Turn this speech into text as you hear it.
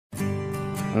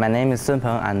My name is Peng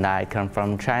and I come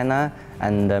from China,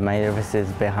 and my university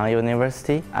is Peng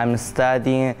University. I'm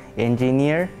studying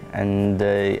engineer, and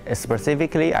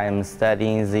specifically I'm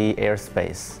studying the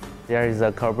aerospace. There is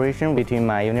a cooperation between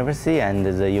my university and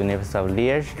the University of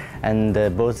Liège, and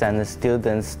both send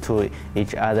students to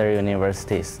each other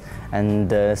universities. And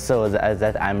so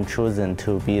that I'm chosen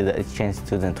to be the exchange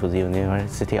student to the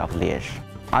University of Liège.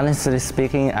 Honestly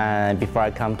speaking, before I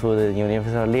come to the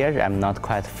University of Liège, I'm not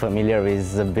quite familiar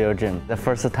with Belgium. The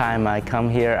first time I come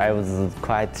here, I was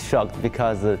quite shocked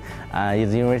because the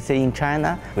university in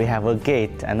China, we have a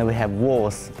gate and we have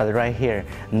walls, but right here,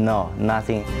 no,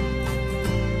 nothing.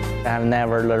 I've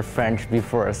never learned French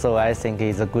before, so I think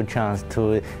it's a good chance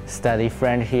to study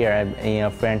French here in a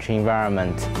French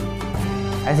environment.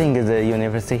 I think the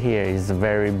university here is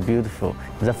very beautiful.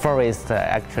 The forest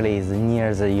actually is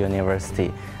near the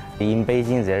university. In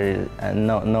Beijing, there is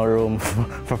no room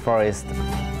for forest.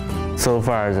 So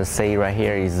far, the city right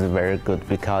here is very good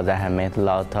because I have met a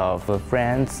lot of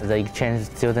friends. The exchange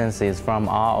students is from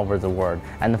all over the world.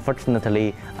 And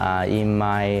fortunately, in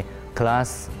my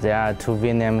class, there are 2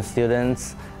 Vietnamese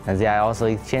students, and they are also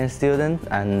exchange students,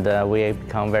 and we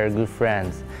become very good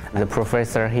friends. The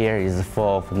professor here is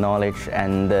full of knowledge,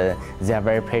 and they are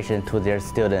very patient to their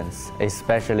students,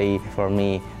 especially for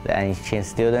me, an exchange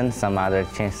student, some other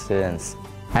exchange students.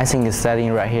 I think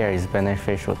studying right here is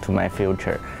beneficial to my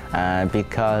future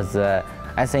because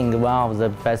I think one of the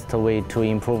best way to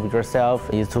improve yourself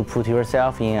is to put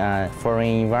yourself in a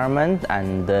foreign environment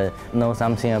and know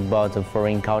something about the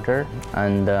foreign culture.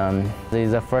 And this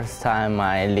is the first time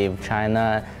I leave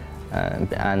China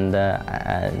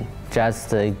and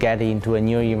just get into a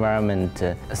new environment.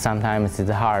 Sometimes it's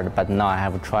hard, but now I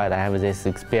have tried, I have this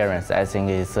experience. I think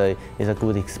it's a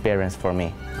good experience for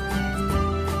me.